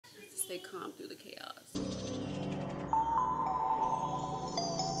stay calm through the chaos.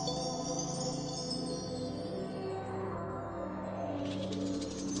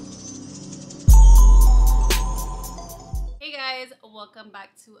 Hey guys, welcome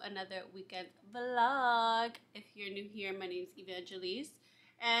back to another weekend vlog. If you're new here, my name's Evangelis.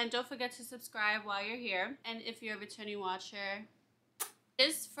 And don't forget to subscribe while you're here. And if you're a returning watcher,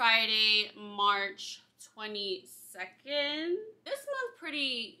 it's Friday, March 22nd. This month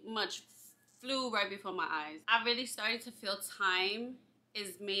pretty much flew right before my eyes. I really started to feel time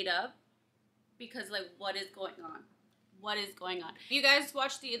is made up because like what is going on? What is going on? You guys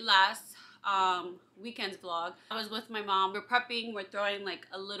watched the last weekend's vlog. I was with my mom. We're prepping. We're throwing like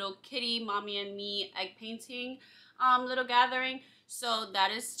a little kitty, mommy and me egg painting little gathering. So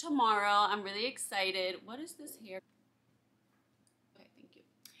that is tomorrow. I'm really excited. What is this here? Okay, thank you.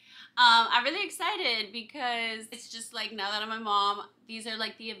 I'm really excited because it's just like now that I'm a mom, these are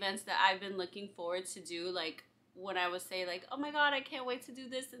like the events that I've been looking forward to do. Like when I would say like, oh my god, I can't wait to do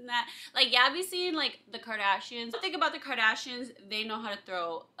this and that. Like, yeah, I've been seeing like the Kardashians. The thing about the Kardashians, they know how to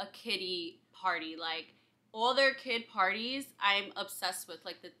throw a kiddie party. Like all their kid parties, I'm obsessed with.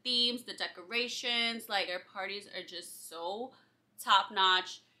 Like the themes, the decorations, like their parties are just so top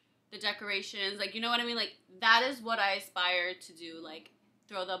notch. The decorations, like, you know what I mean? Like that is what I aspire to do. Like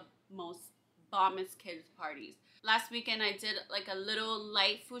throw the most bombest kids parties. Last weekend I did like a little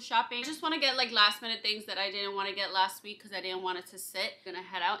light food shopping. I just want to get like last minute things that I didn't want to get last week because I didn't want it to sit. I'm gonna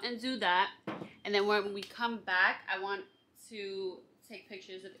head out and do that, and then when we come back I want to take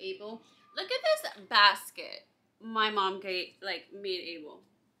pictures of Abel. Look at this basket my mom made Abel.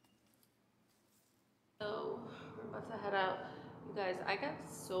 So we're about to head out. You guys, I got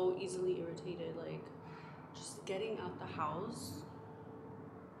so easily irritated, like just getting out the house.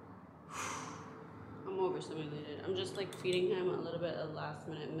 I'm overstimulated. I'm just like feeding him a little bit of last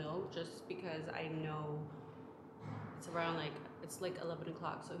minute milk just because I know it's around like, it's like 11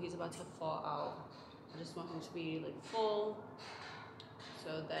 o'clock, so he's about to fall out. I just want him to be like full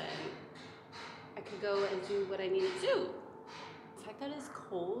so then I could go and do what I need to do. The fact that it's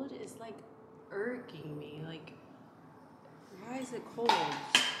cold is like irking me. Like, why is it cold?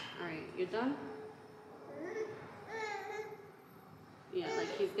 All right, you're done? Yeah,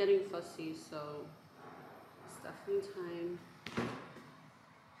 like he's getting fussy, so it's definitely time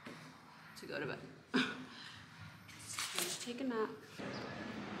to go to bed. Let's take a nap.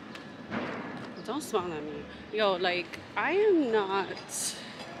 Don't smile at me. Yo, like, I am not...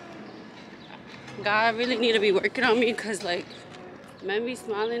 God really need to be working on me because, like, men be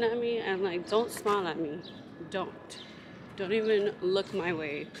smiling at me and, like, don't smile at me. Don't even look my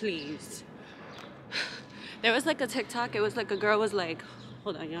way, please. There was like a TikTok, it was like a girl was like,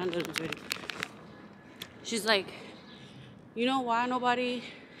 hold on, y'all know this video. She's like, you know why nobody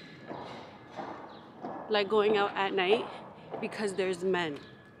like going out at night? Because there's men.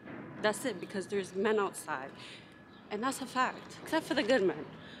 That's it, because there's men outside. And that's a fact, except for the good men.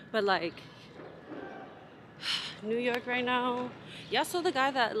 But like, New York right now, y'all saw the guy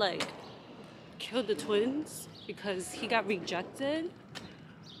that like killed the twins because he got rejected?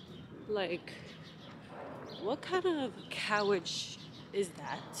 Like, what kind of coward is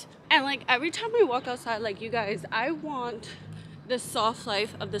that? And like every time I walk outside, like you guys, I want the soft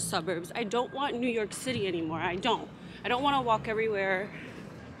life of the suburbs. I don't want New York City anymore. I don't want to walk everywhere.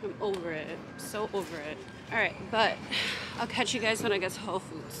 I'm over it. So over it. All right, but I'll catch you guys when I get to Whole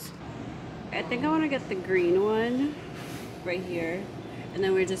Foods. I think I want to get the green one right here, and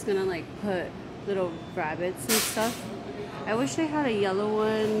then we're just gonna like put little rabbits and stuff. I wish they had a yellow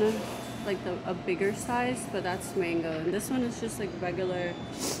one, like a bigger size, but that's mango, and this one is just like regular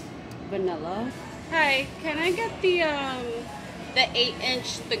vanilla. Hi, can I get the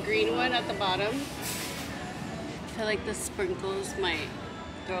 8-inch, the green one at the bottom? I feel like the sprinkles might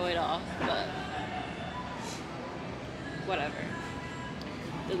throw it off, but whatever.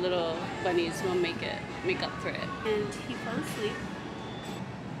 The little bunnies will make up for it. And he fell asleep.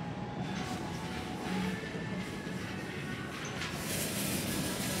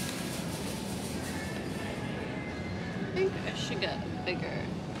 I think I should get bigger.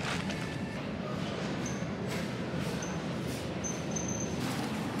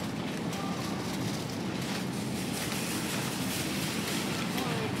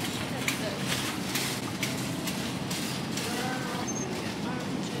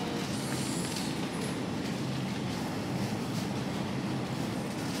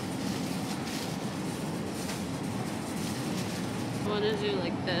 I want to do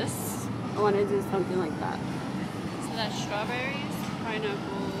like this. I want to do something like that. So that's strawberries,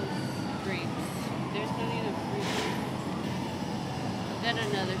 pineapples, grapes. There's not enough fruit. Then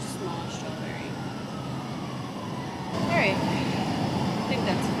another small strawberry. Alright, I think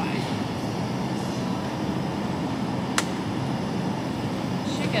that's fine.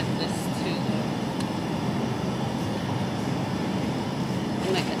 Should get this too though. I'm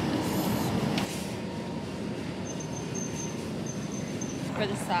gonna get this. For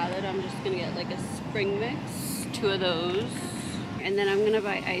the salad, I'm just gonna get like a spring mix, 2 of those. And then I'm gonna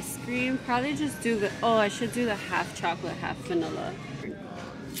buy ice cream. Probably just do the, oh, I should do the half chocolate, half vanilla.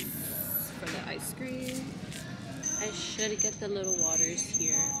 For the ice cream. I should get the little waters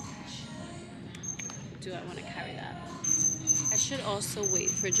here. Do I want to carry that? I should also wait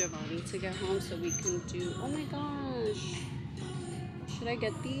for Giovanni to get home so we can do, oh my gosh. Should I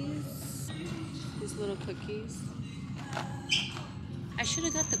get these? These little cookies? I should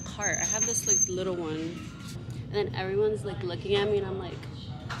have got the cart. I have this like little one. And then everyone's like looking at me and I'm like,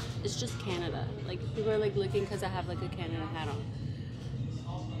 it's just Canada. Like people are like looking because I have like a Canada hat on.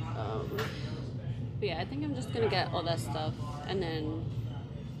 But yeah, I think I'm just gonna get all that stuff and then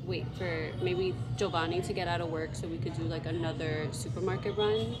wait for maybe Giovanni to get out of work so we could do like another supermarket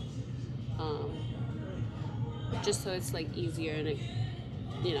run. Just so it's like easier and it,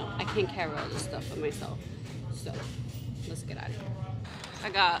 you know, I can't carry all this stuff by myself. So let's get out of here. I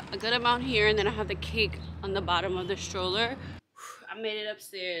got a good amount here and then I have the cake on the bottom of the stroller. I made it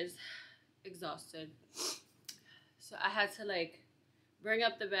upstairs, exhausted. So I had to like bring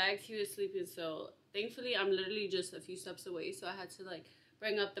up the bag. He was sleeping, so thankfully I'm literally just a few steps away. So I had to like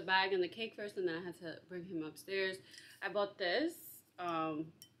bring up the bag and the cake first and then I had to bring him upstairs. I bought this.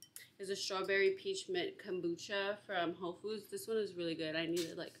 It's a strawberry peach mint kombucha from Whole Foods. This one is really good. I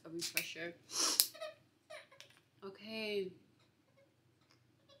needed like a refresher. Okay.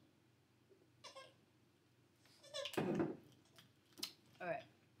 Alright.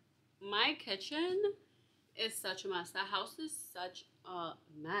 My kitchen is such a mess. The house is such a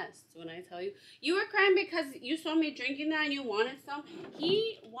mess when I tell you. You were crying because you saw me drinking that and you wanted some.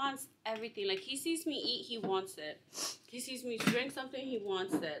 He wants everything. Like he sees me eat, he wants it. He sees me drink something, he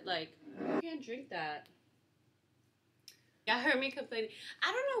wants it. Like, I can't drink that. Y'all heard me complaining.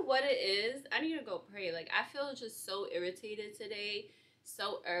 I don't know what it is. I need to go pray. Like, I feel just so irritated today.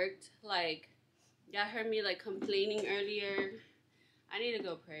 So irked. Like, y'all heard me like complaining earlier. I need to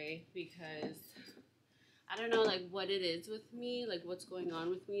go pray because I don't know like what it is with me. Like, what's going on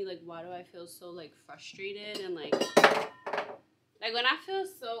with me. Like, why do I feel so like frustrated and like when I feel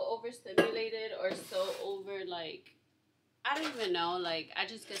so overstimulated or so over like, I don't even know, like I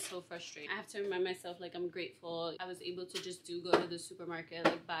just get so frustrated. I have to remind myself like I'm grateful I was able to just go to the supermarket,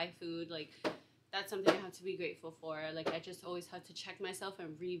 like buy food. Like that's something I have to be grateful for. Like I just always have to check myself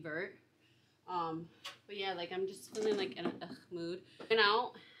and revert. But yeah, like I'm just feeling like in a mood. And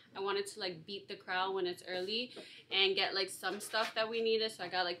out, I wanted to like beat the crowd when it's early and get like some stuff that we needed. So I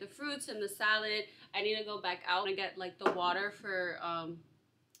got like the fruits and the salad. I need to go back out and get like the water for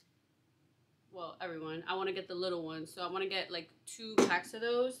well, everyone. I want to get the little ones, so I want to get like 2 packs of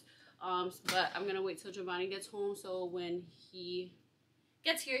those. But I'm gonna wait till Giovanni gets home, so when he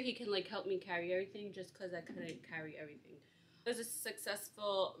gets here, he can like help me carry everything, just because I couldn't carry everything. It was a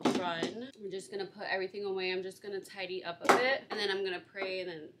successful run. I'm just gonna put everything away. I'm just gonna tidy up a bit, and then I'm gonna pray, and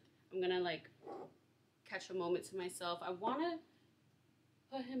then I'm gonna like catch a moment to myself. I wanna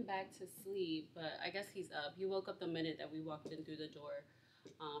put him back to sleep, but I guess he's up. He woke up the minute that we walked in through the door.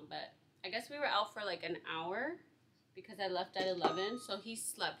 But I guess we were out for like an hour because I left at 11. So he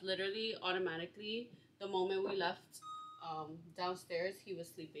slept literally automatically. The moment we left downstairs, he was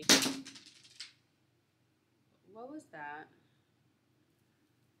sleeping. What was that?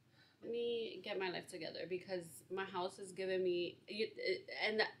 Let me get my life together because my house is giving me,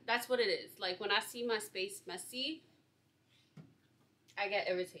 and that's what it is. Like when I see my space messy, I get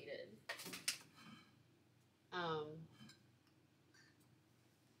irritated.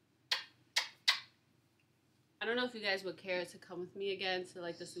 I don't know if you guys would care to come with me again to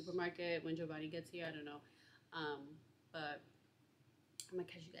like the supermarket when Giovanni gets here. I don't know. But I'm gonna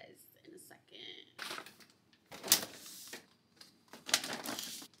catch you guys in a second.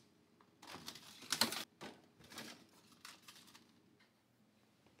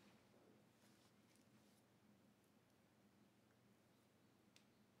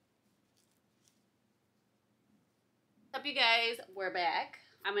 What's up, you guys? We're back.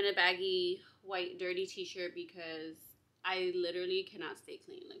 I'm in a baggy white dirty t-shirt because I literally cannot stay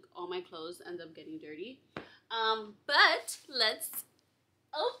clean. Like all my clothes end up getting dirty. But let's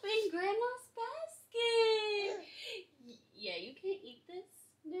open Grandma's basket. Yeah, you can't eat this.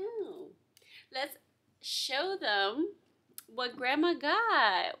 No. Let's show them what Grandma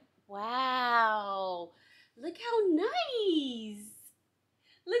got. Wow. Look how nice.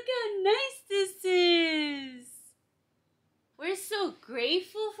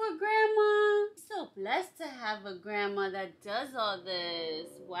 grateful for grandma. I'm so blessed to have a grandma that does all this.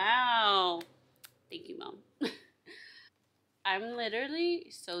 Wow. Thank you, Mom. I'm literally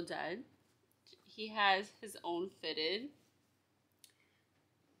so dead. He has his own fitted.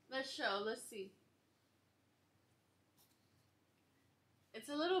 Let's show. Let's see. It's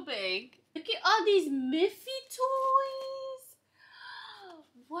a little big. Look at all these Miffy toys.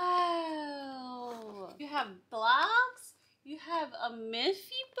 Wow. You have blocks. You have a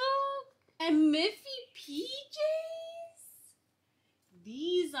Miffy book and Miffy PJs.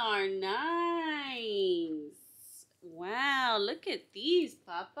 These are nice. Wow, look at these,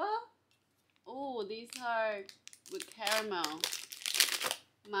 Papa. Oh, these are with caramel.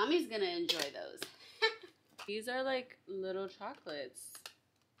 Mommy's gonna enjoy those. These are like little chocolates.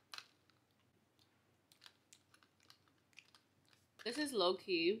 This is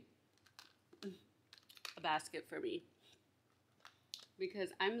low-key a basket for me because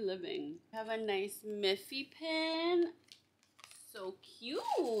I'm living. I have a nice Miffy pin. So cute.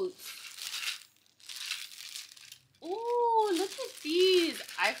 Oh, look at these.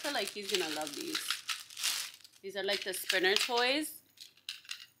 I feel like he's gonna love these. These are like the spinner toys.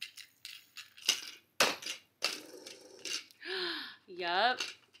 Yup.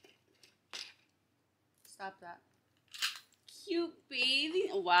 Stop that. Cute baby.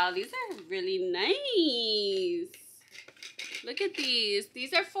 Wow, these are really nice. Look at these.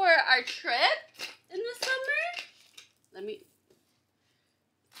 These are for our trip in the summer. Let me...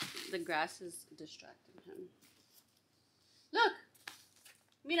 The grass is distracting him. Look.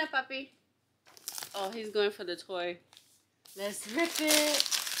 Mira, papi. Oh, he's going for the toy. Let's rip it.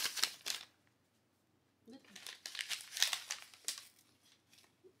 Look.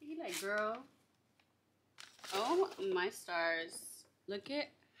 He like, girl. Oh my stars. Look at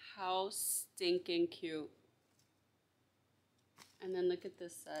how stinking cute. And then look at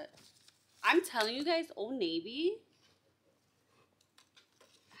this set. I'm telling you guys, Old Navy.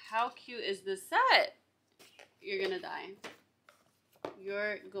 How cute is this set? You're gonna die.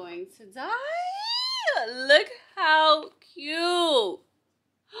 You're going to die. Look how cute.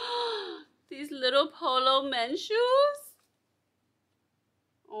 These little polo men's shoes.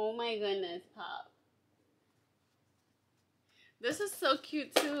 Oh my goodness, Pop. This is so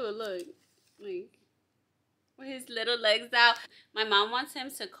cute too. Look, like with his little legs out. My mom wants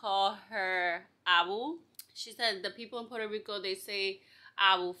him to call her Abu. She said the people in Puerto Rico, they say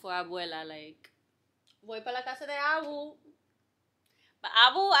Abu for abuela, like voy para la casa de Abu. But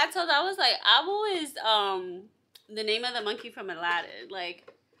Abu, I told her, I was like, Abu is the name of the monkey from Aladdin.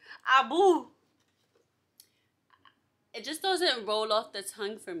 Like Abu. It just doesn't roll off the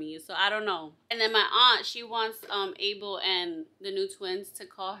tongue for me, so I don't know. And then my aunt, she wants Abel and the new twins to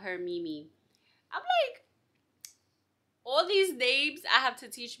call her Mimi. I'm like, all these names I have to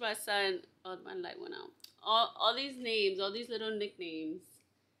teach my son. Oh, my light went out. All these names, all these little nicknames.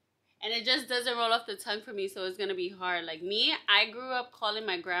 And it just doesn't roll off the tongue for me, so it's going to be hard. Like me, I grew up calling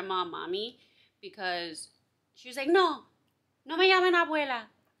my grandma Mommy because she was like, no me llamen abuela.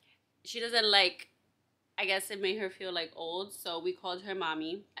 She doesn't like... I guess it made her feel like old, so we called her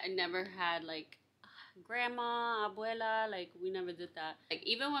Mommy. I never had like grandma, abuela, like we never did that. Like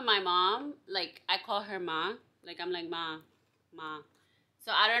even with my mom, like I call her Ma, like I'm like Ma.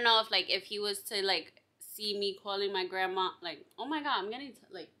 So I don't know if he was to like see me calling my grandma, like, oh my God, I'm gonna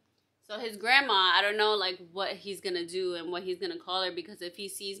like, so his grandma, I don't know like what he's gonna do and what he's gonna call her, because if he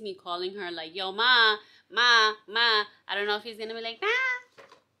sees me calling her like, yo, Ma, I don't know if he's gonna be like, Ma.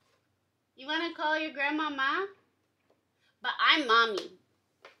 You want to call your grandma Ma? But I'm Mommy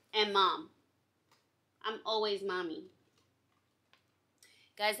and Mom. I'm always Mommy.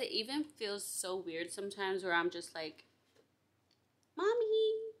 Guys, it even feels so weird sometimes where I'm just like,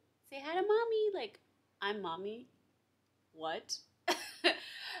 Mommy, say hi to Mommy. Like, I'm Mommy. What?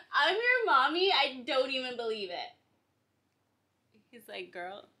 I'm your Mommy? I don't even believe it. He's like,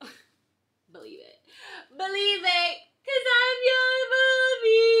 girl, believe it. Believe it. Cause I'm your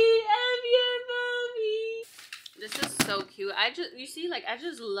mommy. This is so cute. You see, like, I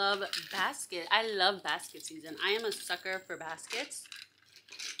just love basket. I love basket season. I am a sucker for baskets.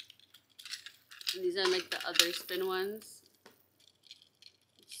 And these are like the other spin ones.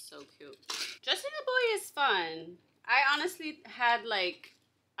 It's so cute. Dressing a boy is fun. I honestly had like,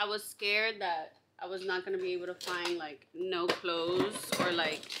 I was scared that I was not gonna be able to find like no clothes or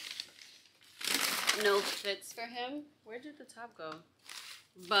like no fits for him. Where did the top go?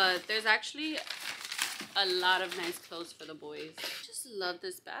 But there's actually a lot of nice clothes for the boys. I just love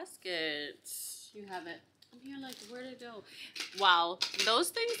this basket. You have it. I'm here like, where'd it go? Wow, those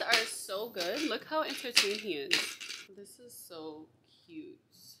things are so good. Look how entertaining he is. This is so cute.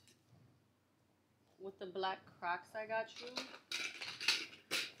 With the black Crocs I got you.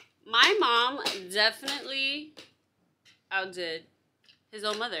 My mom definitely outdid his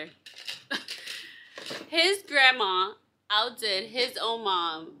own mother. His grandma outdid his own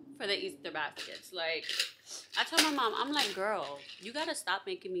mom for the Easter baskets. Like, I told my mom, I'm like, girl, you gotta stop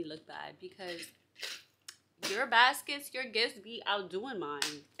making me look bad because your baskets, your gifts be outdoing mine.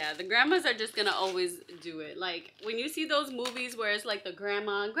 Yeah, the grandmas are just gonna always do it. Like, when you see those movies where it's like the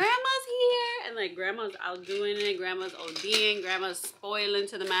grandma's here, and like grandma's outdoing it, grandma's ODing, grandma's spoiling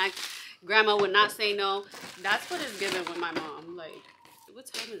to the max, grandma would not say no. That's what it's given with my mom. Like, what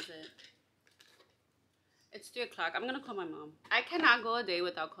time is it? It's 3 o'clock. I'm gonna call my mom. I cannot go a day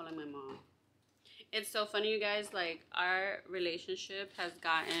without calling my mom. It's so funny, you guys. Like, our relationship has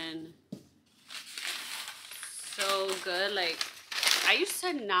gotten so good. Like, I used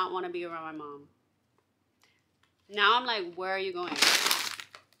to not want to be around my mom. Now I'm like, where are you going?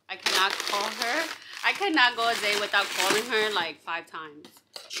 I cannot call her. I cannot go a day without calling her like 5 times.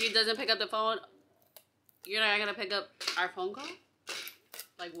 She doesn't pick up the phone. You're not gonna pick up our phone call?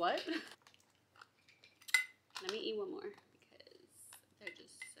 Like, what? Let me eat one more because they're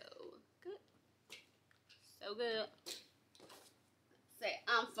just so good. So good. Say,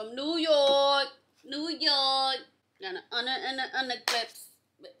 I'm from New York. New York. On the clips.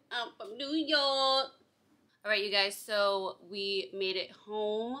 But I'm from New York. Alright, you guys. So we made it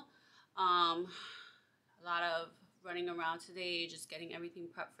home. A lot of running around today. Just getting everything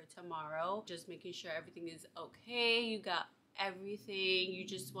prepped for tomorrow. Just making sure everything is okay. You got everything. You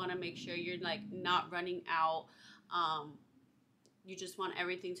just want to make sure you're like not running out. You just want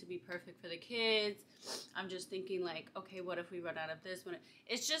everything to be perfect for the kids. I'm just thinking like, okay, what if we run out of this?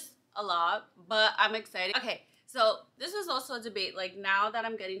 It's just a lot, but I'm excited. Okay, so this is also a debate. Like, now that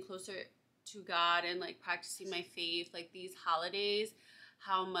I'm getting closer to God and like practicing my faith, like these holidays,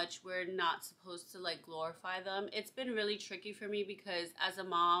 how much we're not supposed to like glorify them. It's been really tricky for me because as a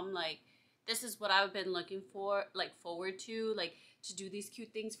mom, like, this is what I've been looking for, like forward to, like to do these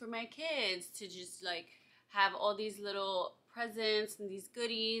cute things for my kids, to just like have all these little presents and these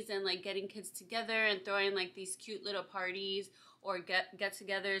goodies and like getting kids together and throwing like these cute little parties or get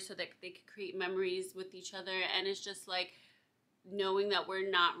together so that they could create memories with each other. And it's just like knowing that we're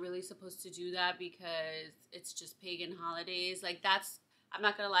not really supposed to do that because it's just pagan holidays. Like, that's, I'm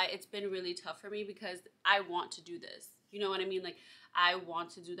not gonna lie, it's been really tough for me because I want to do this. You know what I mean? Like, I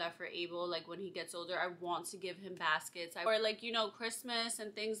want to do that for Abel. Like, when he gets older, I want to give him baskets. Or like, you know, Christmas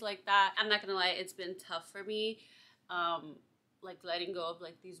and things like that. I'm not gonna lie, it's been tough for me. Like letting go of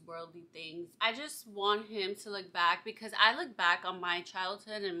like these worldly things. I just want him to look back because I look back on my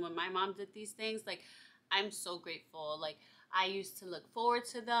childhood and when my mom did these things, like, I'm so grateful. Like, I used to look forward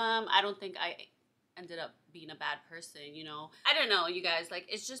to them. I don't think I ended up being a bad person, you know. I don't know, you guys, like,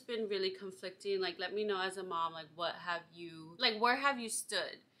 it's just been really conflicting. Like, let me know as a mom, like, what have you, like, where have you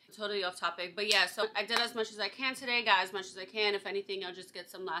stood? Totally off topic, but yeah, so I did as much as I can today, got as much as I can. If anything, I'll just get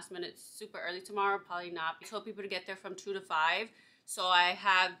some last minute super early tomorrow. Probably not. I told people to get there from 2 to 5, so I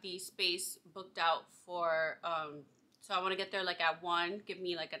have the space booked out for so I want to get there like at 1. Give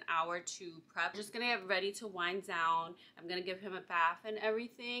me like an hour to prep. I'm just gonna get ready to wind down. I'm gonna give him a bath and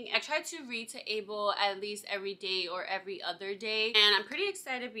everything. I try to read to Abel at least every day or every other day, and I'm pretty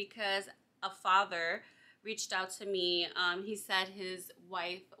excited because a father reached out to me. He said his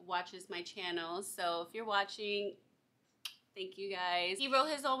wife watches my channel, so if you're watching, thank you guys. He wrote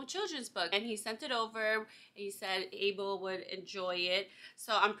his own children's book and he sent it over and he said Abel would enjoy it.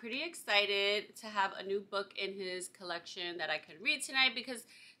 So I'm pretty excited to have a new book in his collection that I could read tonight because,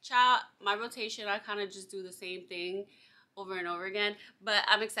 child, my rotation, I kind of just do the same thing over and over again. But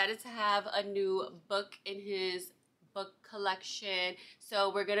I'm excited to have a new book in his book collection.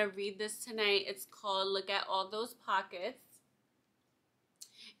 So we're gonna read this tonight. It's called Look at All Those Pockets.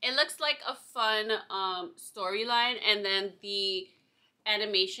 It looks like a fun storyline, and then the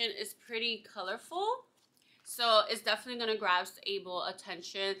animation is pretty colorful, so it's definitely gonna grab Abel's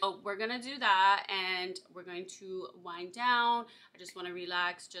attention. So we're gonna do that and we're going to wind down. I just want to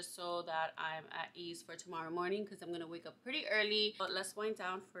relax just so that I'm at ease for tomorrow morning because I'm gonna wake up pretty early. But let's wind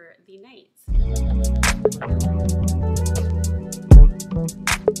down for the night.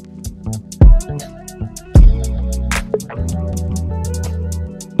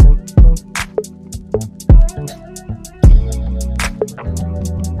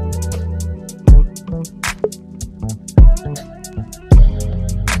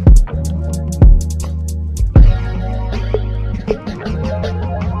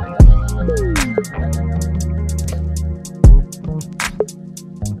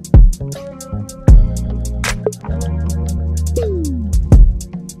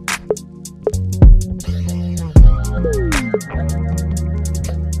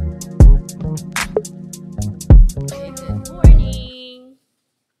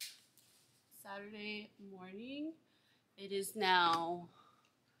 Saturday morning. It is now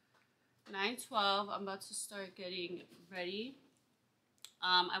 9:12. I'm about to start getting ready.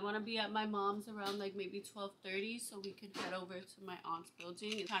 I want to be at my mom's around like maybe 12:30 so we could head over to my aunt's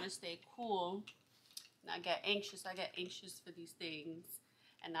building and kind of stay cool, not get anxious. I get anxious for these things,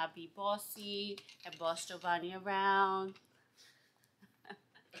 and not be bossy and boss Giovanni around.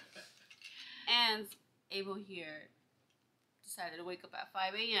 And Abel here decided to wake up at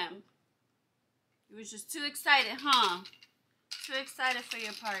 5 a.m. He was just too excited, huh? Too excited for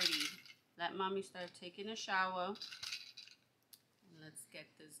your party. Let mommy start taking a shower. Let's get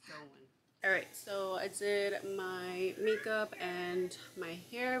this going. Alright, so I did my makeup and my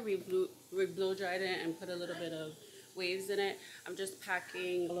hair. We blow dried it and put a little bit of waves in it. I'm just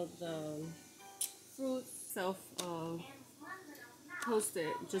packing all of the fruits, toast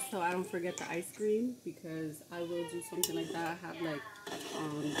it just so I don't forget the ice cream, because I will do something like that. I have like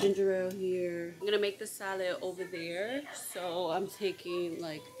ginger ale here. I'm gonna make the salad over there, so I'm taking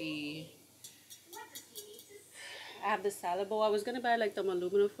like I have the salad bowl. I was gonna buy like the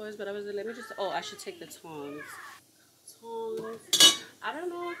aluminum foils, but I was like, let me just, I should take the tongs. I don't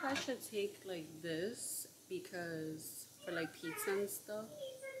know if I should take like this, because for like pizza and stuff.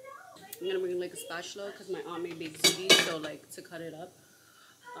 I'm gonna bring like a spatula because my aunt made baked ziti, so like to cut it up.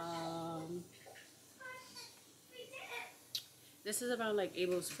 This is around like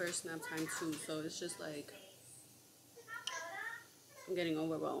Abel's first nap time too, so it's just like I'm getting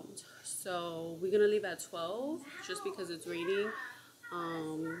overwhelmed. So we're gonna leave at 12 just because it's raining.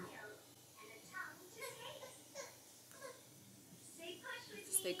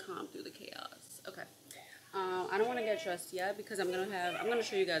 Stay calm through the chaos. Okay. I don't want to get dressed yet because I'm gonna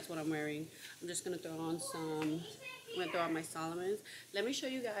show you guys what I'm wearing. I'm just gonna throw on my Solomons. Let me show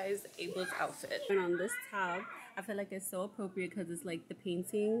you guys Abel's outfit. And on this tab, I feel like it's so appropriate because it's like the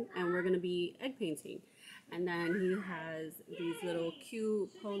painting, and we're gonna be egg painting. And then he has these little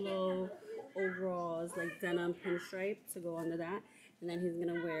cute polo overalls, like denim pinstripe to go under that. And then he's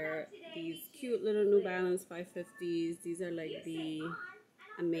gonna wear these cute little New Balance 550s. These are like the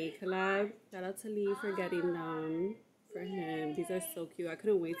May collab. Shout out to Lee for getting them for him. These are so cute. I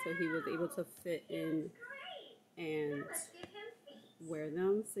couldn't wait till he was able to fit in and wear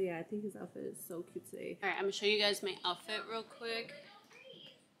them. So yeah, I think his outfit is so cute today. Alright, I'm gonna show you guys my outfit real quick.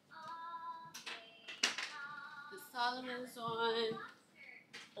 The Solomon's on.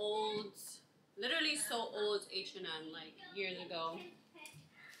 Old, literally so old H&M, like years ago.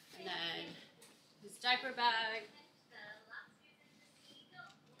 And then his diaper bag.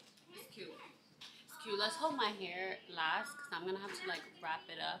 It's cute. It's cute. Let's hold my hair last because I'm gonna have to like wrap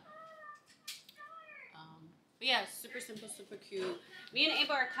it up. But yeah, super simple, super cute. Me and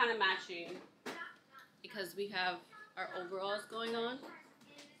Abel are kind of matching because we have our overalls going on.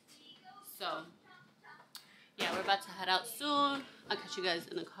 So yeah, we're about to head out soon. I'll catch you guys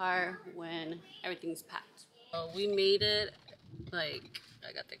in the car when everything's packed. So we made it. Like,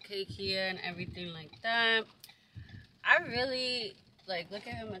 I got the cake here and everything like that. I really, like, look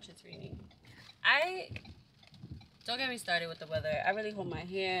at how much it's raining. Don't get me started with the weather. I really hope my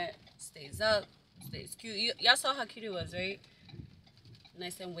hair stays up, stays cute. Y'all saw how cute it was, right?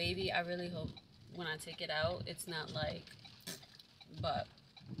 Nice and wavy. I really hope when I take it out, it's not like, but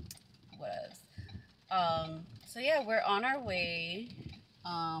what else? So yeah, we're on our way.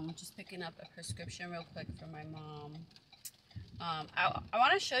 Just picking up a prescription real quick for my mom. I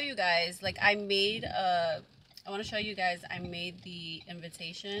want to show you guys, like I made the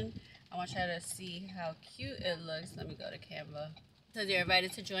invitation. I want you to see how cute it looks. Let me go to Canva. So you're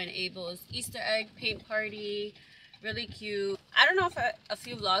invited to join Abel's Easter egg paint party. Really cute. I don't know if a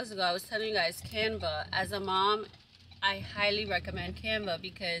few vlogs ago I was telling you guys Canva. As a mom, I highly recommend Canva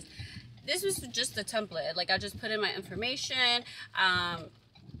because this was just a template. Like I just put in my information.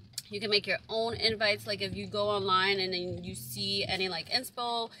 You can make your own invites. Like if you go online and then you see any like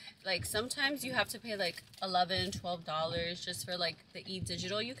inspo, like sometimes you have to pay like $11-12 just for like the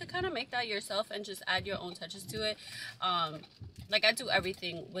e-digital. You could kind of make that yourself and just add your own touches to it. Like I do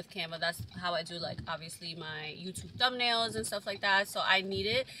everything with Canva. That's how I do like obviously my YouTube thumbnails and stuff like that. So I need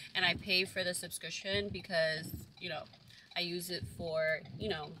it and I pay for the subscription because, you know, I use it for, you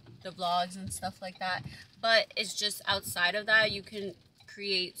know, the vlogs and stuff like that. But it's just outside of that, you can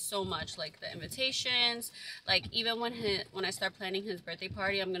create so much, like the invitations. Like even when I start planning his birthday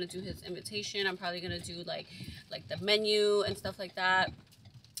party, I'm gonna do his invitation. I'm probably gonna do like the menu and stuff like that.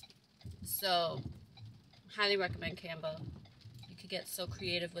 So highly recommend Canva. You could get so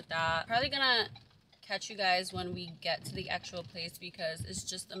creative with that. Probably gonna catch you guys when we get to the actual place because it's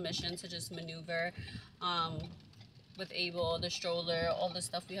just a mission to just maneuver with Abel, the stroller, all the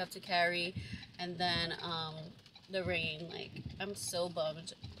stuff we have to carry, and then the rain. Like, I'm so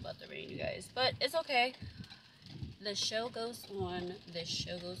bummed about the rain, you guys, but it's okay. The show goes on. The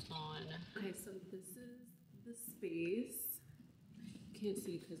show goes on. Okay, so this is the space. You can't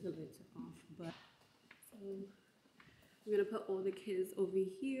see because the lights are off, but so I'm gonna put all the kids over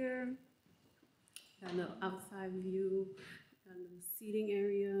here. Got a little outside view. Got a little seating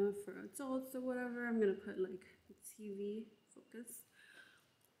area for adults or whatever. I'm gonna put like the TV focus.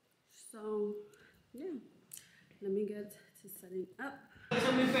 So yeah, let me get to setting up.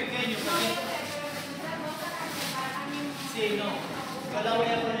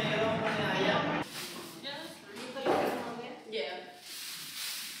 Yeah.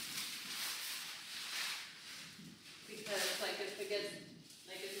 Because like if it gets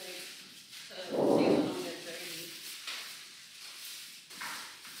like it's like the table don't get dirty.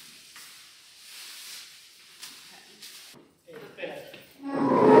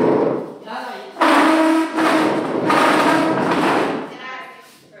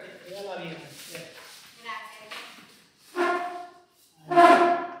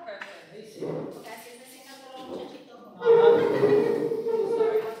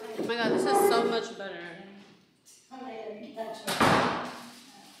 Oh my god, this is so much better.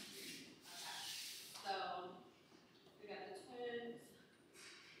 So we got the twins.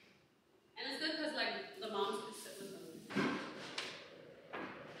 And it's good because like the moms can sit with them.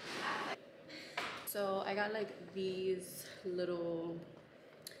 So I got like these little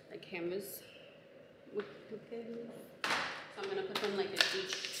like canvas with kids. So I'm gonna put them like in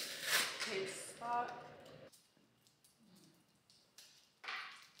each kid's spot.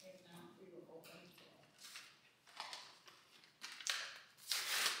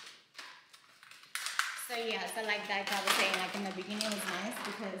 So yeah, so like I was saying, like in the beginning it was nice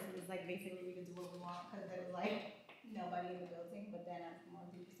because it was like basically we could do what we want because there was like nobody in the building. But then as more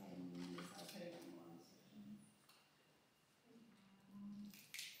people started moving, we started putting on more restrictions.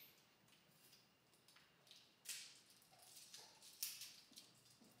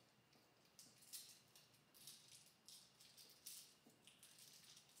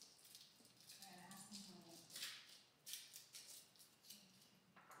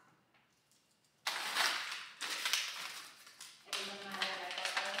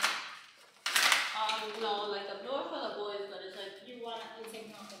 No, like the floor for the boys, but it's like You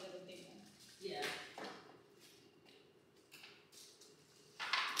taking off a little big one. yeah.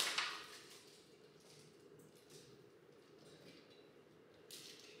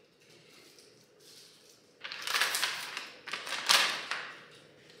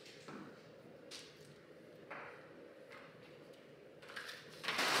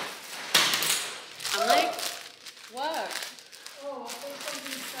 I'm like, what? Oh, I think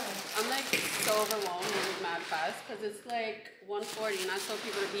something stuck. I'm like so overwhelmed with mad fast because it's like 1:40 and I told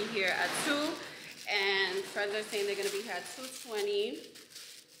people to be here at 2 and friends are saying they're gonna be here at 2:20.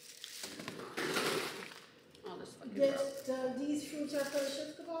 Oh, this fucking broke. These fruits are for the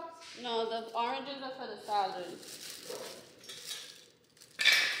sugar box? No, the oranges are for the salad.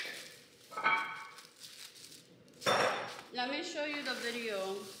 Let me show you the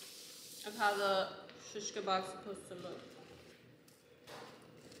video of how the shishka box is supposed to look.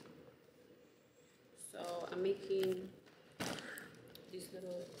 So I'm making these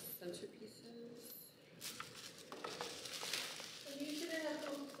little centerpieces. You shouldn't have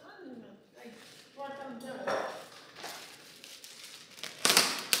those done, like brought them done.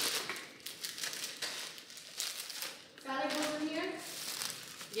 Got it over here?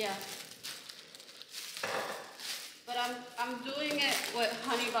 Yeah. But I'm doing it with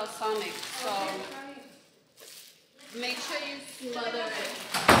honey balsamic, so make sure you smother it.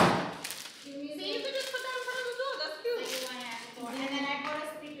 See, you can just put that in front of the door. That's cute. And then I bought a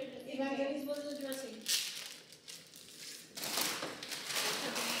speaker. Evangelis, what is the dressing?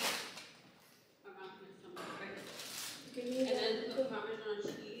 Around here somewhere, right? Give me And then the Parmesan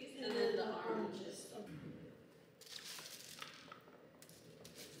cheese, and then the oranges.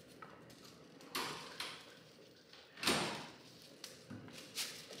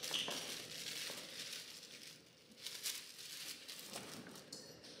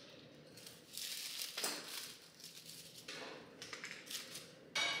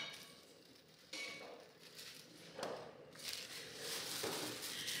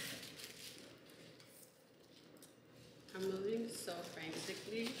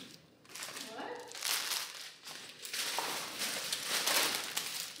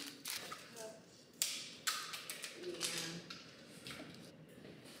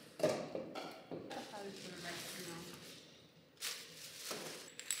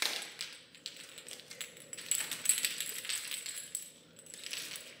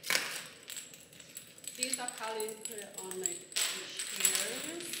 stop howling and put it on like the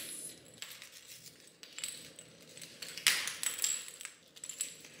chairs.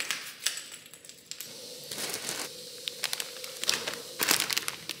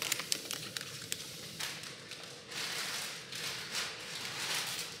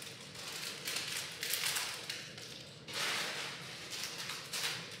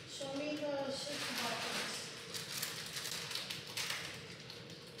 Show me the shift box.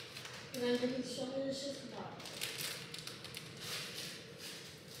 And then show me the shift box.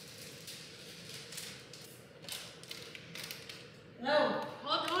 No.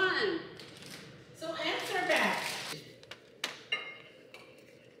 Hold on. So answer back.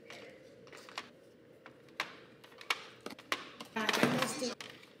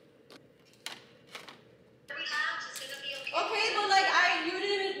 Okay, but like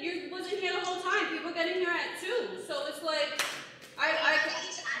you wasn't here the whole time. People getting here at 2, so it's like I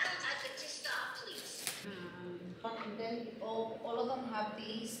Just stop, please. And then all of them have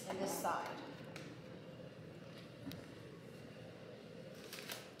these on this side.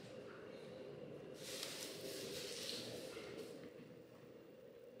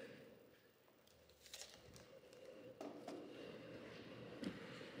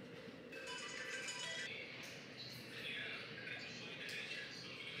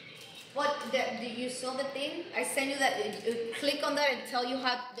 What? Do you saw the thing? I sent you that. Click on that and tell you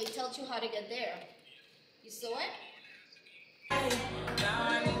how. They tell you how to get there. You saw it?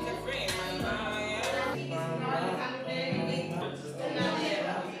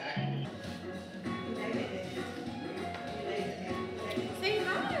 say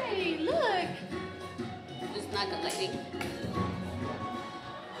hi. Look. It's not good lighting.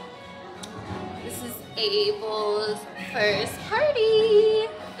 This is Abel's first party.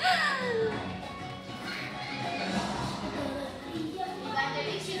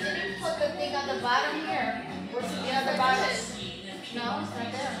 Evangelis, you didn't put the thing on the bottom here. Where's the other bottom? No, it's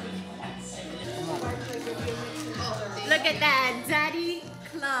not there. Look at that, Daddy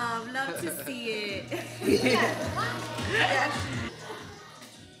Club. Love to see it.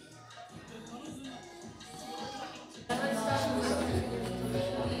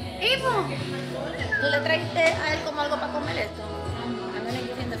 Abel, ¿Tú le trajiste a él como algo para comer esto? I'm gonna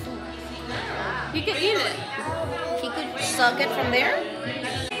give him the food. he can eat it. He could suck it from there?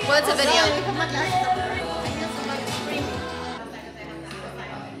 What's a video?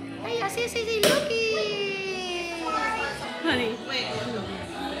 Hey, así, looky. Honey.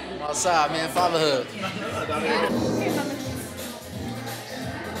 Outside, man. Father hug.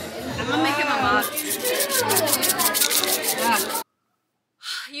 I'm gonna make him a mug.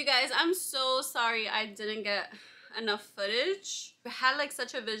 You guys, I'm so sorry I didn't get enough footage. I had like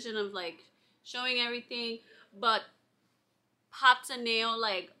such a vision of like showing everything, but popped a nail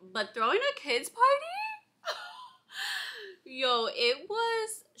like, but throwing a kids party? Yo, it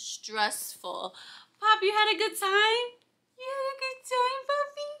was stressful. Pop, you had a good time? You had a good time,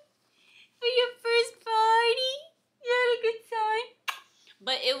 Puppy? For your first party? You had a good time?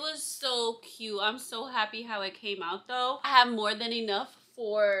 But it was so cute. I'm so happy how it came out though. I have more than enough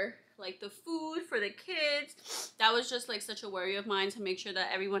for like the food for the kids. That was just like such a worry of mine, to make sure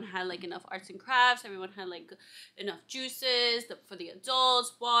that everyone had like enough arts and crafts, everyone had like enough juices for the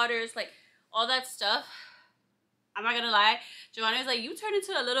adults, waters, like all that stuff. I'm not gonna lie, Joanna was like, you turned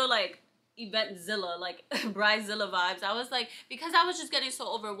into a little like Eventzilla, like Bridezilla vibes. I was like, because I was just getting so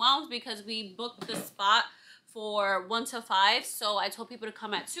overwhelmed because we booked the spot for 1 to 5, so I told people to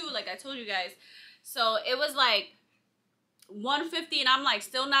come at 2, like I told you guys. So it was like 1:50 and I'm like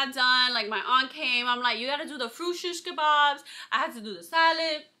still not done. Like my aunt came, I'm like, you gotta do the fruit shish kebabs. I had to do the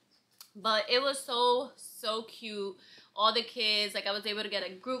salad, but it was so cute. All the kids, like I was able to get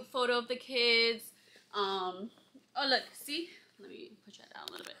a group photo of the kids. Oh look, see, let me push that down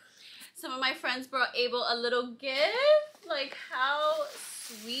a little bit. Some of my friends brought Abel a little gift. Like, how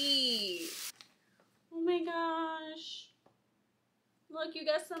sweet. Oh my gosh. Look, you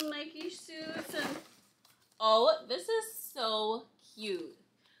got some Nike suits and oh, this is so cute.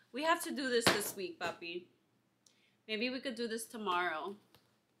 We have to do this week, Papi. Maybe we could do this tomorrow.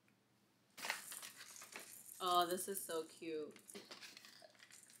 Oh, this is so cute.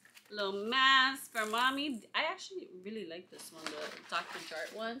 Little mask for mommy. I actually really like this one, the Dr.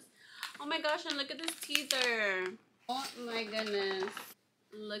 Jart ones. Oh my gosh, and look at this teaser. Oh my goodness.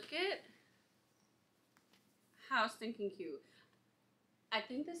 Look at how stinking cute. I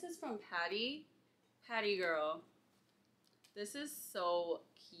think this is from Patty. Patty girl. This is so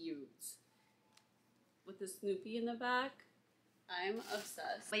cute. With the Snoopy in the back. I'm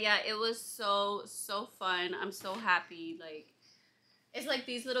obsessed. But yeah, it was so fun. I'm so happy. Like, it's like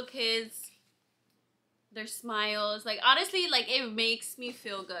these little kids their smiles. Like, honestly, like, it makes me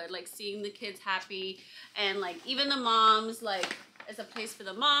feel good, like, seeing the kids happy. And, like, even the moms, like, it's a place for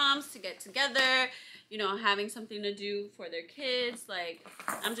the moms to get together, you know, having something to do for their kids. Like,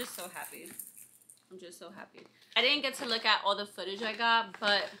 I'm just so happy. I'm just so happy. I didn't get to look at all the footage I got,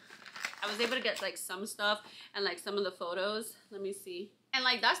 but I was able to get, like, some stuff and, like, some of the photos. Let me see. And,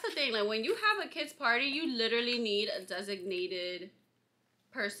 like, that's the thing. Like, when you have a kids party, you literally need a designated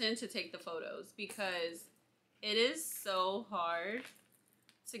person to take the photos, because it is so hard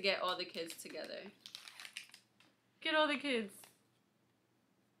to get all the kids together. Get all the kids.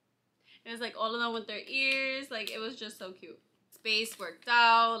 It was, like, all of them with their ears. Like, it was just so cute. Space worked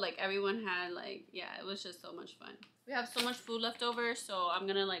out. Like, everyone had, like, yeah, it was just so much fun. We have so much food left over, so I'm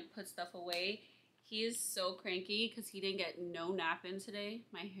gonna, like, put stuff away. He is so cranky because he didn't get no nap in today.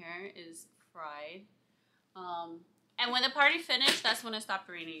 My hair is fried. And when the party finished, that's when it stopped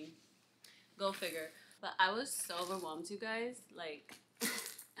raining. Go figure. But I was so overwhelmed, you guys. Like,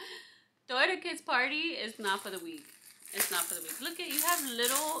 throwing a kids party is not for the weak. It's not for the weak. Look at, you have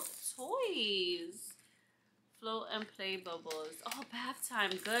little toys. Float and play bubbles. Oh, bath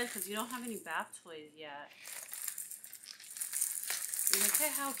time. Good, because you don't have any bath toys yet. Look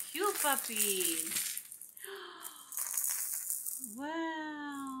at how cute, puppy.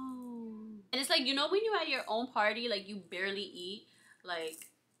 Wow. And it's like, you know, when you're at your own party, like, you barely eat. Like,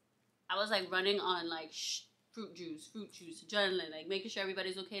 I was, like, running on, like, fruit juice, adrenaline, like, making sure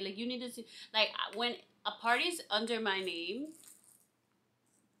everybody's okay. Like, you need to see, like, when a party's under my name,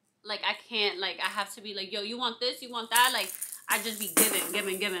 like, I can't, like, I have to be like, yo, you want this, you want that? Like, I just be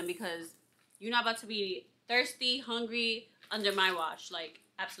giving, because you're not about to be thirsty, hungry under my watch. Like,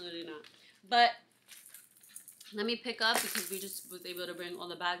 absolutely not. But let me pick up, because we just was able to bring all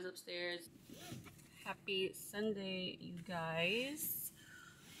the bags upstairs. Happy Sunday, you guys.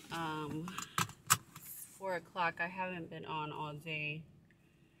 4 o'clock. I haven't been on all day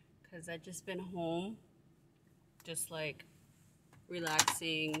because I just been home, just like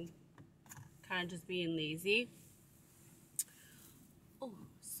relaxing, kind of just being lazy. Oh,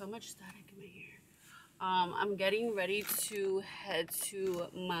 so much static in my ear. I'm getting ready to head to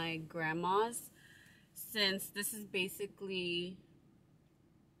my grandma's, since this is basically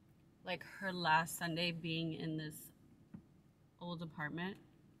like her last Sunday being in this old apartment.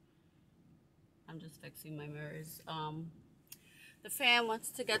 I'm just fixing my mirrors. The fam wants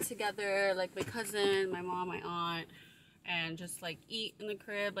to get together, like my cousin, my mom, my aunt, and just like eat in the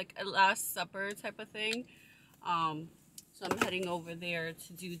crib, like a last supper type of thing. So I'm heading over there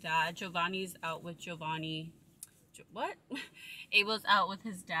to do that. Giovanni's out with Abel's out with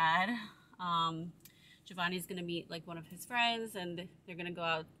his dad. Giovanni's gonna meet like one of his friends, and they're gonna go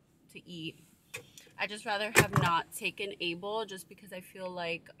out to eat. I just rather have not taken Abel, just because I feel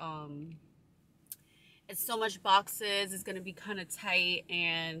like it's so much boxes, it's gonna be kind of tight,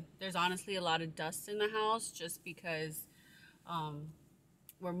 and there's honestly a lot of dust in the house, just because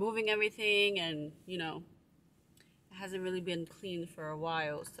we're moving everything, and you know, it hasn't really been cleaned for a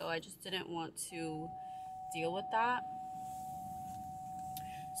while, so I just didn't want to deal with that.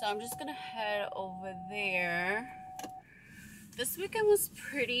 So I'm just gonna head over there. This weekend was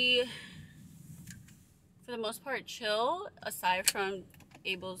pretty, for the most part, chill, aside from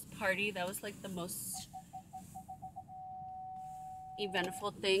Abel's party. That was like the most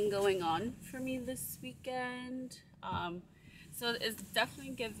eventful thing going on for me this weekend. So it's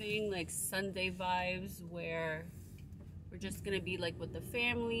definitely giving like Sunday vibes, where we're just gonna be like with the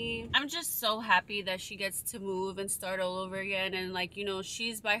family. I'm just so happy that she gets to move and start all over again, and like, you know,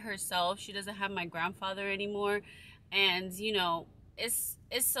 she's by herself. She doesn't have my grandfather anymore, and you know, it's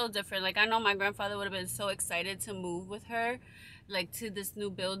so different. Like, I know my grandfather would have been so excited to move with her, like, to this new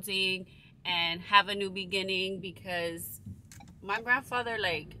building and have a new beginning, because my grandfather,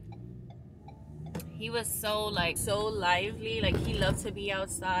 like, he was so lively. Like, he loved to be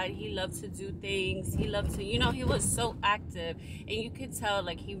outside, he loved to do things, he loved to, you know, he was so active, and you could tell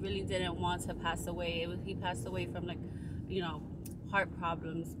like he really didn't want to pass away. He passed away from, like, you know, heart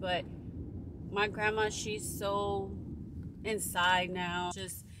problems. But my grandma, she's so inside now.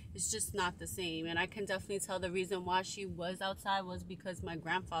 It's just not the same, and I can definitely tell the reason why she was outside was because my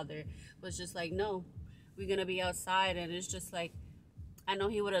grandfather was just like, no, we're gonna be outside. And it's just like, I know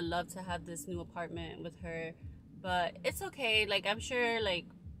he would have loved to have this new apartment with her, but it's okay. Like, I'm sure like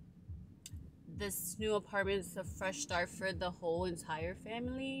this new apartment is a fresh start for the whole entire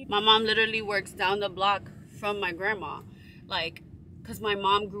family. My mom literally works down the block from my grandma, like, because my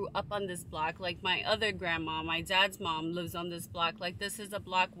mom grew up on this block. Like, my other grandma, my dad's mom, lives on this block. Like, this is a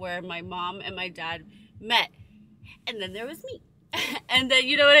block where my mom and my dad met, and then there was me. And then,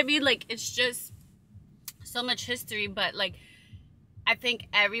 you know what I mean? Like, it's just, so much history, but like I think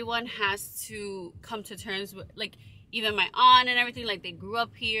everyone has to come to terms with, like, even my aunt and everything, like they grew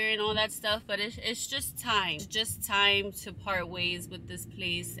up here and all that stuff, but it's just time. It's just time to part ways with this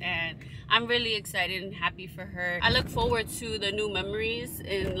place, and I'm really excited and happy for her. I look forward to the new memories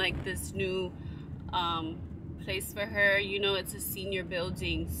in like this new place for her. You know, it's a senior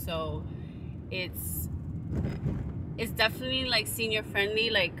building, so it's definitely like senior friendly.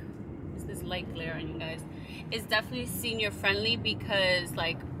 Like, is this light glare on you guys? It's definitely senior friendly because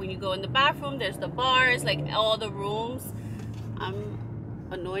like when you go in the bathroom, there's the bars, like all the rooms. I'm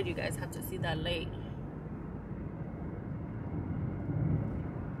annoyed you guys have to see that late.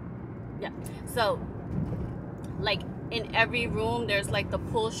 Yeah, so like in every room there's like the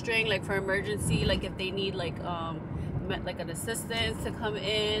pull string, like for emergency, like if they need like an assistance to come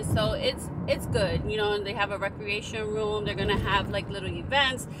in. So it's good, you know. And they have a recreation room. They're gonna have like little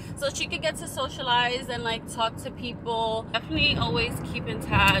events so she could get to socialize and like talk to people. Definitely always keep in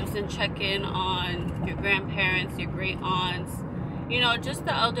tabs and check in on your grandparents, your great aunts, you know, just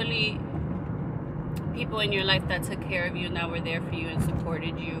the elderly people in your life that took care of you and that were there for you and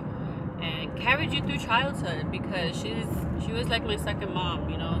supported you and carried you through childhood, because she was like my second mom,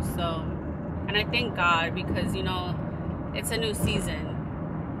 you know. So, and I thank God, because you know, it's a new season.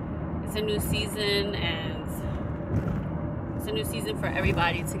 It's a new season, and it's a new season for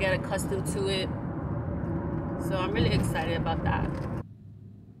everybody to get accustomed to it. So I'm really excited about that.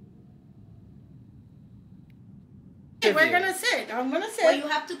 We're gonna sit. I'm gonna sit. Well, you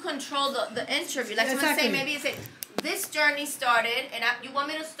have to control the interview. Like someone say, maybe you say, this journey started, and you want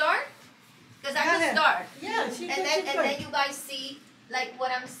me to start? Because I can start. Yeah, and then you guys see like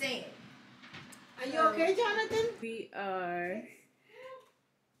what I'm saying. Are you okay, Jonathan? We are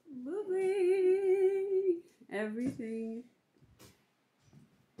moving everything.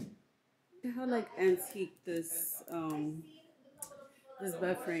 Look how like antique this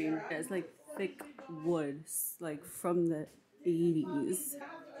bed frame. It's like thick wood, like from the 80s.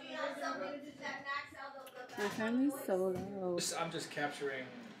 My family's so loud. I'm just capturing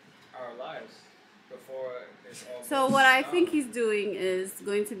our lives before it's all. So what I think he's doing is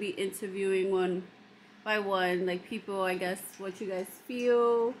going to be interviewing one by one, like people, I guess, what you guys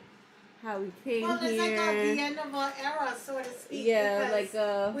feel, how we came Well, it's here. like the end of our era, so to speak. Yeah,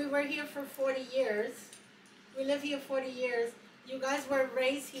 like we were here for 40 years. We lived here 40 years. You guys were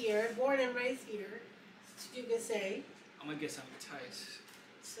raised here, born and raised here, you could say. I'm gonna get something tight.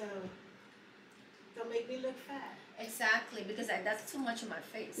 So, don't make me look fat. Exactly, because that's too much of my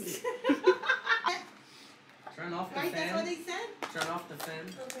face. Turn off the Right, fan. that's what they said? Turn off the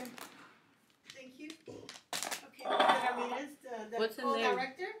fan. Okay. Thank you. Okay, Ramirez, the What's in there?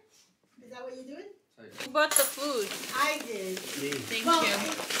 co-director. Is that what you're doing? Who bought the food? I did. Thank Well,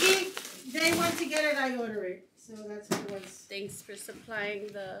 you. they went to get it, I ordered it. So that's what it was. Thanks for supplying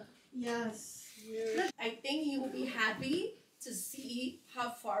the... Yes. I think he will be happy to see how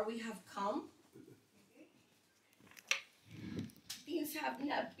far we have come. Things have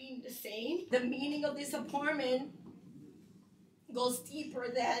not been the same. The meaning of this apartment goes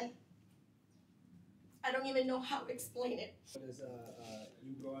deeper than, I don't even know how to explain it. What is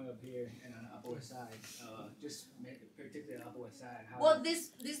you growing up here and on the Upper West Side? Just particularly Upper West Side. Well,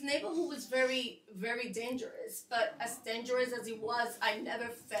 this neighborhood was very, very dangerous. But as dangerous as it was, I never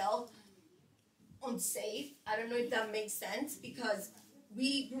felt unsafe. I don't know if that makes sense, because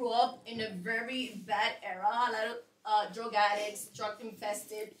we grew up in a very bad era. A lot of drug addicts, drug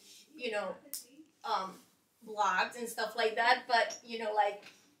infested, you know, blocks and stuff like that. But you know, like,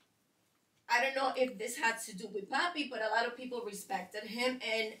 I don't know if this had to do with Papi, but a lot of people respected him,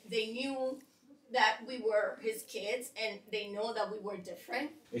 and they knew that we were his kids, and they know that we were different.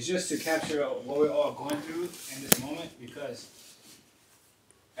 It's just to capture what we're all going through in this moment, because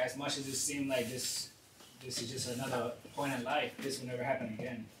as much as it seemed like this is just another point in life, this will never happen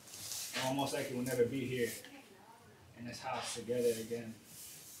again. And almost like it will never be here in this house together again,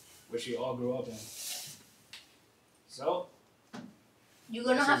 which we all grew up in. So, You're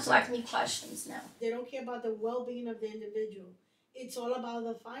gonna have to ask me questions now. They don't care about the well-being of the individual. It's all about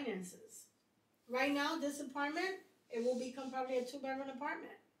the finances. Right now, this apartment, it will become probably a 2-bedroom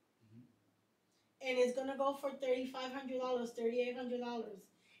apartment. And it's gonna go for $3,500, $3,800.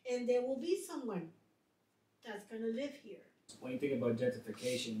 And there will be someone that's gonna live here. when you think about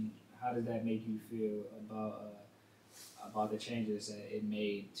gentrification, how does that make you feel about the changes that it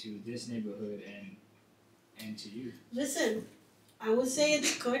made to this neighborhood and to you? Listen, I would say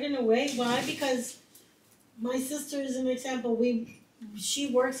it's good in a way. Why? Because my sister is an example.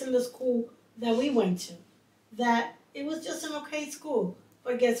 She works in the school that we went to. That it was just an okay school.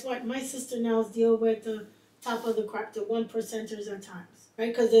 But guess what? My sister now deals with top of the crop, the 1%ers at times,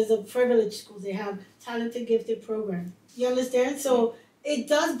 right? Because there's a privileged schools, they have talented, gifted program. You understand? So it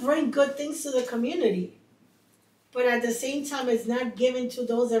does bring good things to the community, but at the same time, it's not given to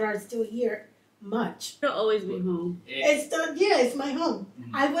those that are still here much. It'll always be home. It's my home.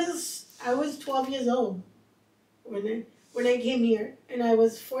 Mm-hmm. I was 12 years old when I came here, and I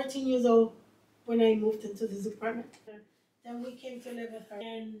was 14 years old when I moved into this apartment. Then we came to live with her,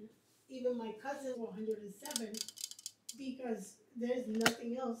 and even my cousins were 107 because there's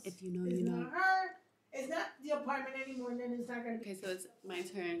nothing else. If you know, it's you know. not her. It's not the apartment anymore. And then it's not gonna be. Okay, so it's my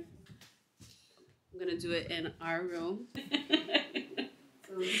turn. I'm gonna do it in our room.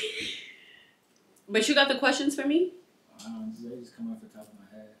 But you got the questions for me? They just come off the top of my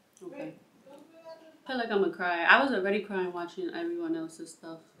head. Okay. I feel like I'm gonna cry. I was already crying watching everyone else's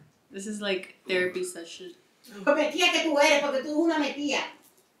stuff. This is like therapy session. Metía que tú eres, porque tú eres una metía.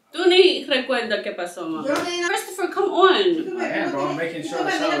 Tú ni recuerda qué pasó, mamá. Christopher, come on. I am, bro. I'm making sure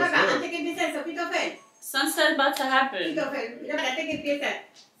the show is good. Antes que empiece eso, Christopher. Sunset about to happen. Christopher, mira, antes que empiece.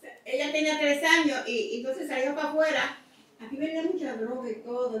 Ella tenía 3 años y entonces salió para afuera. Aquí venía mucha droga y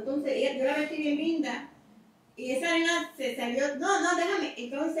todo. Entonces yo la vestí bien linda. Y esa nena se salió. No, déjame.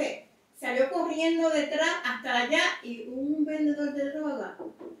 Entonces salió corriendo detrás hasta allá y un vendedor de droga.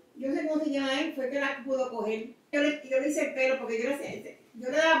 Yo sé cómo se llama él, fue que la pudo coger. Yo le hice el pelo porque yo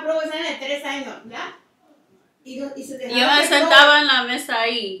le daba prueba a esa nena de 3 años, ¿verdad? Y se dejaba. Yo me sentaba en la mesa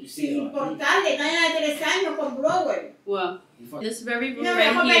ahí. Sin importarle, una nena de 3 años con blower. Well, this very room No,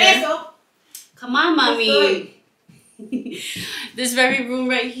 right here. eso. Come on, mommy. This very room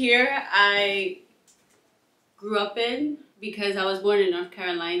right here, I grew up in because I was born in North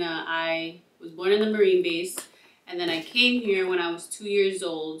Carolina. I was born in the Marine base, and then I came here when I was 2 years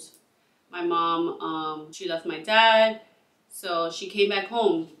old. My mom, she left my dad, so she came back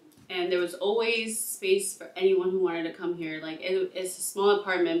home, and there was always space for anyone who wanted to come here. Like it's a small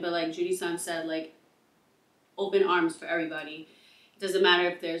apartment, but like Judy-san said, like open arms for everybody. It doesn't matter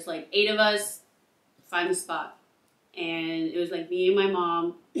if there's like 8 of us, find a spot. And it was like me and my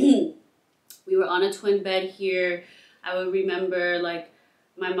mom. We were on a twin bed here. I would remember like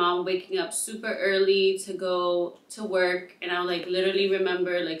my mom waking up super early to go to work, and I would like literally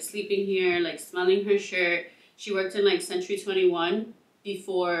remember like sleeping here, like smelling her shirt. She worked in like Century 21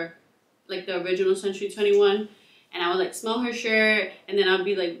 before like the original Century 21, and I would like smell her shirt, and then I'd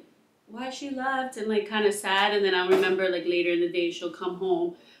be like, why she left, and like kind of sad. And then I remember like later in the day she'll come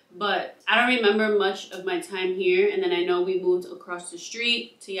home. But I don't remember much of my time here. And then I know we moved across the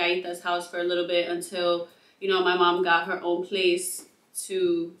street to Yaita's house for a little bit until, you know, my mom got her own place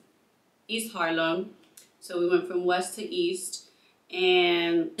to East Harlem. So we went from west to east.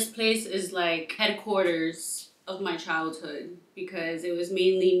 And this place is like headquarters of my childhood because it was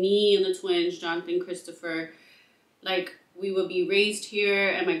mainly me and the twins, Jonathan, Christopher. Like we would be raised here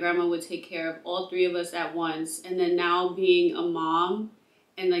and my grandma would take care of all 3 of us at once. And then now being a mom,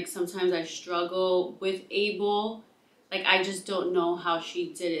 and like sometimes I struggle with Abel. Like I just don't know how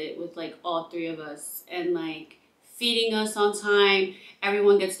she did it with like all 3 of us, and like feeding us on time.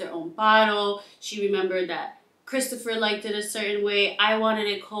 Everyone gets their own bottle. She remembered that Christopher liked it a certain way. I wanted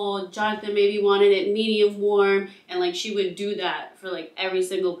it cold. Jonathan maybe wanted it medium warm, and like she would do that for like every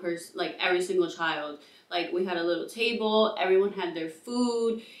single person, like every single child. Like we had a little table. Everyone had their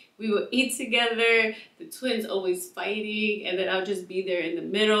food. We would eat together, the twins always fighting, and then I'll just be there in the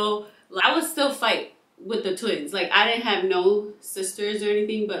middle. Like, I would still fight with the twins. Like, I didn't have no sisters or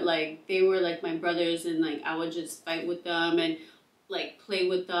anything, but, like, they were, like, my brothers, and, like, I would just fight with them and, like, play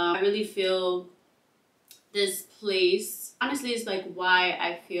with them. I really feel this place, honestly, is, like, why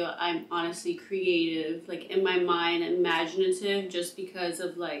I feel I'm honestly creative, like, in my mind, imaginative, just because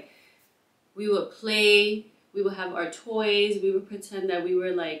of, like, we would play, we would have our toys, we would pretend that we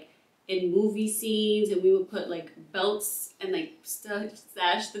were, like, in movie scenes, and we would put like belts and like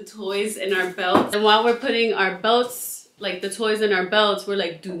stash the toys in our belts. And while we're putting our belts, like the toys in our belts, we're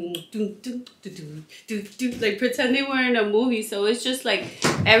like doom doom doom doom doom doom, like pretending we're in a movie. So it's just like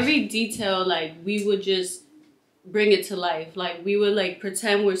every detail, like we would just bring it to life. Like we would like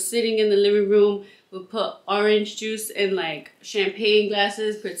pretend we're sitting in the living room, we'd put orange juice in like champagne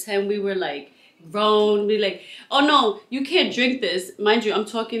glasses, pretend we were like grown, be like, oh no, you can't drink this. Mind you, I'm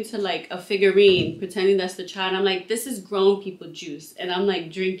talking to like a figurine, pretending that's the child. I'm like, this is grown people juice, and I'm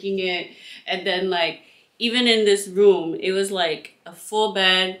like drinking it. And then like even in this room, it was like a full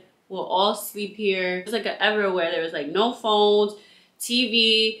bed, we'll all sleep here. It was like an everywhere. There was like no phones,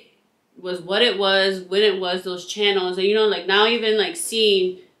 TV was what it was when it was, those channels. And you know, like now even like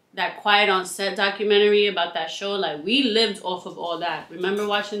seeing that Quiet on Set documentary about that show, like we lived off of all that. Remember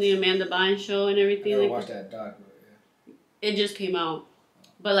watching the Amanda Bynes show and everything? I never like watched that doc. It just came out,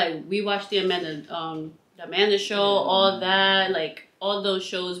 but like we watched the Amanda show, all that, like all those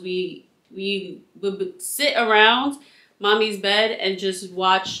shows. We would sit around mommy's bed and just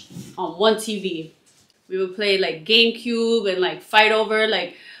watch on one TV. We would play like GameCube and like fight over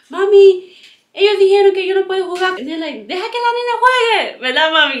like, mami, ellos dijeron que yo no puedo jugar. And they're like, deja que la nena juegue,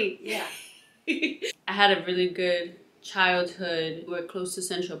 ¿verdad, mami? Yeah. I had a really good childhood. We're close to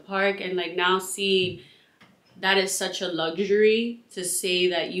Central Park, and like now see that is such a luxury to say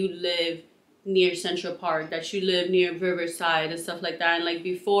that you live near Central Park, that you live near Riverside and stuff like that. And like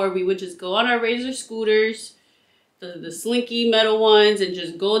before, we would just go on our Razor scooters, the slinky metal ones, and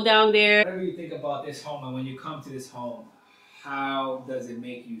just go down there. Whatever you think about this home, and when you come to this home, how does it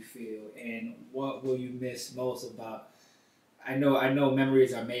make you feel, and what will you miss most about? I know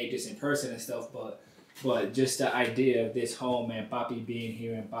memories are made just in person and stuff, but just the idea of this home and Papi being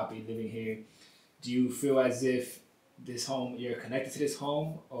here and Papi living here. Do you feel as if this home, you're connected to this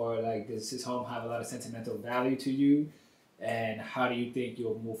home, or like does this home have a lot of sentimental value to you? And how do you think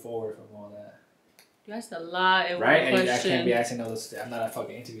you'll move forward from all that? You asked a lot in right? one And question. I can't be asking those. I'm not a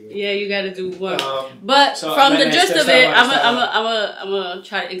fucking interviewer. Yeah, you got to do one. But so from the gist of it, I'm gonna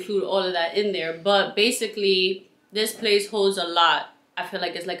try to include all of that in there. But basically, this place holds a lot. I feel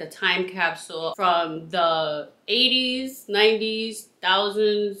like it's like a time capsule from the 80s, 90s,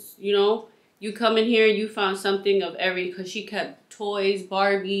 thousands. You know, you come in here, you found something of every, because she kept toys,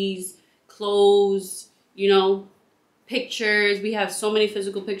 Barbies, clothes, you know, pictures. We have so many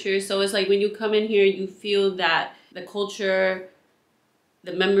physical pictures. So it's like when you come in here, you feel that the culture,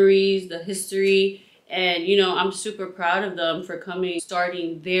 the memories, the history. And, you know, I'm super proud of them for coming,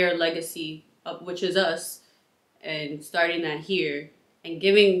 starting their legacy up, which is us, and starting that here and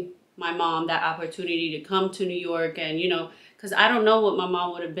giving my mom that opportunity to come to New York. And, you know, because I don't know what my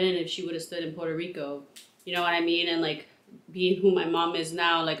mom would have been if she would have stood in Puerto Rico. You know what I mean? And like being who my mom is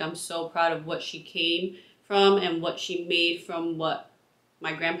now, like I'm so proud of what she came from and what she made from what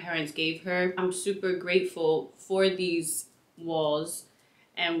my grandparents gave her. I'm super grateful for these walls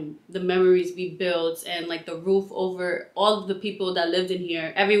and the memories we built, and like the roof over all of the people that lived in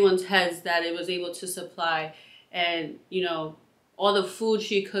here, everyone's heads that it was able to supply, and you know, all the food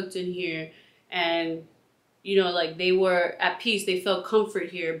she cooked in here. And you know, like they were at peace, they felt comfort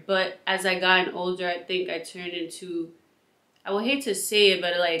here. But as I gotten older, I think I turned into, I would hate to say it,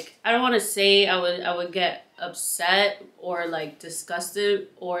 but like I don't want to say I would get upset or like disgusted,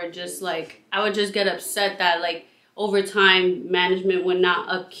 or just like I would just get upset that like over time management would not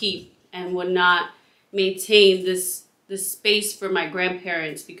upkeep and would not maintain this space for my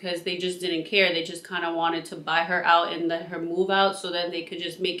grandparents, because they just didn't care. They just kind of wanted to buy her out and let her move out so then they could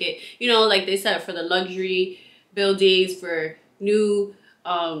just make it, you know, like they said, for the luxury buildings, for new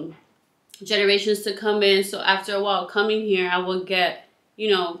generations to come in. So after a while coming here, I would get, you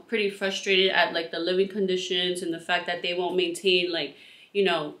know, pretty frustrated at like the living conditions and the fact that they won't maintain, like, you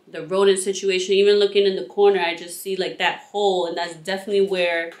know, the rodent situation. Even looking in the corner, I just see like that hole, and that's definitely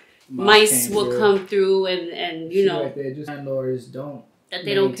where mice will come through, and you know, like they just landlords don't, that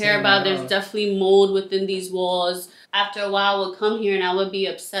they don't care about. There's definitely mold within these walls. After a while, I would come here and I would be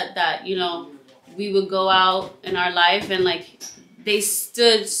upset that, you know, we would go out in our life and like they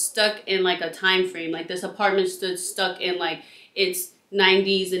stood stuck in like a time frame. Like this apartment stood stuck in like its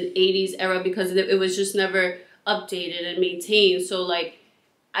 90s and 80s era because it was just never updated and maintained. So like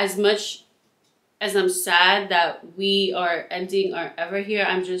as much as I'm sad that we are ending our ever here,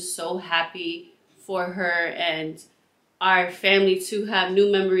 I'm just so happy for her and our family to have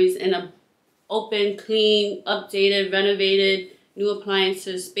new memories in a open, clean, updated, renovated, new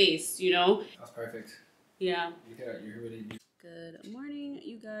appliances space, you know? That's perfect. Yeah. You're really Good morning,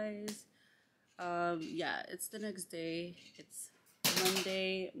 you guys. Yeah, it's the next day. It's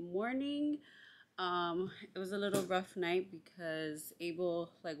Monday morning. It was a little rough night because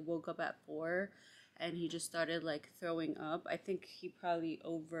Abel like woke up at 4 and he just started like throwing up. I think he probably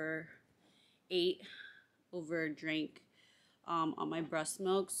overdrank on my breast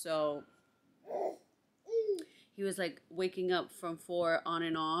milk. So he was like waking up from 4 on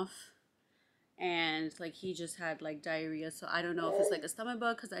and off, and like he just had like diarrhea. So I don't know if it's like a stomach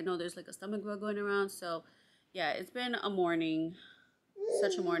bug, because I know there's like a stomach bug going around. So yeah, it's been a morning,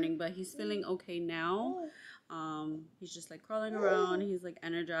 such a morning, but he's feeling okay now. He's just like crawling around. He's like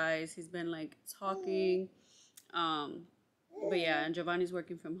energized. He's been like talking. But yeah, and Giovanni's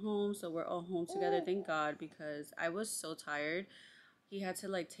working from home, so we're all home together, thank God, because I was so tired. He had to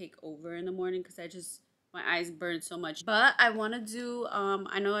like take over in the morning because my eyes burn so much. But I want to do,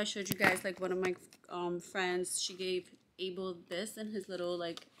 I know I showed you guys, like, one of my friends, she gave Abel this in his little,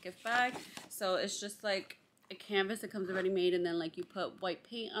 like, gift bag. So it's just like a canvas that comes already made, and then like you put white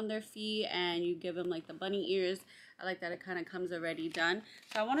paint on their feet and you give them like the bunny ears. I like that it kind of comes already done.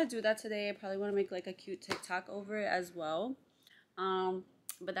 So I want to do that today. I probably want to make like a cute TikTok over it as well.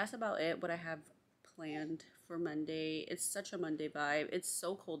 But that's about it, what I have planned for Monday. It's such a Monday vibe. It's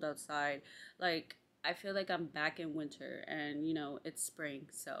so cold outside. Like, I feel like I'm back in winter, and you know, it's spring.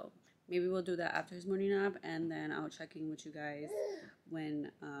 So maybe we'll do that after his morning nap, and then I'll check in with you guys when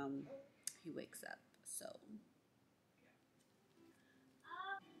he wakes up. So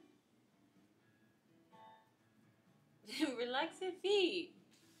relax your feet.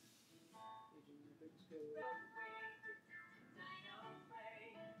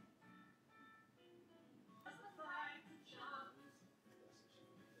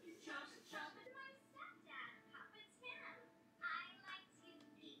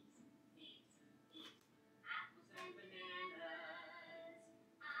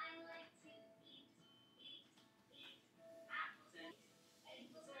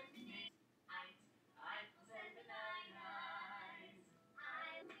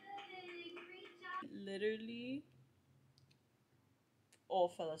 Literally all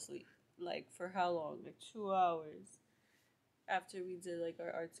fell asleep. Like, for how long? Like 2 hours after we did like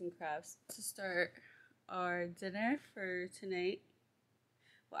our arts and crafts to start our dinner for tonight.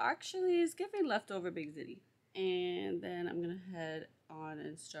 Well, actually, it's giving leftover Big Zitty. And then I'm gonna head on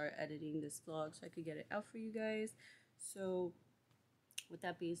and start editing this vlog so I could get it out for you guys. So with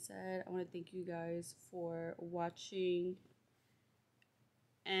that being said, I want to thank you guys for watching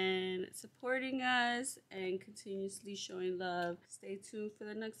and supporting us and continuously showing love. Stay tuned for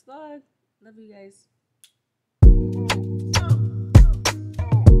the next vlog. Love you guys.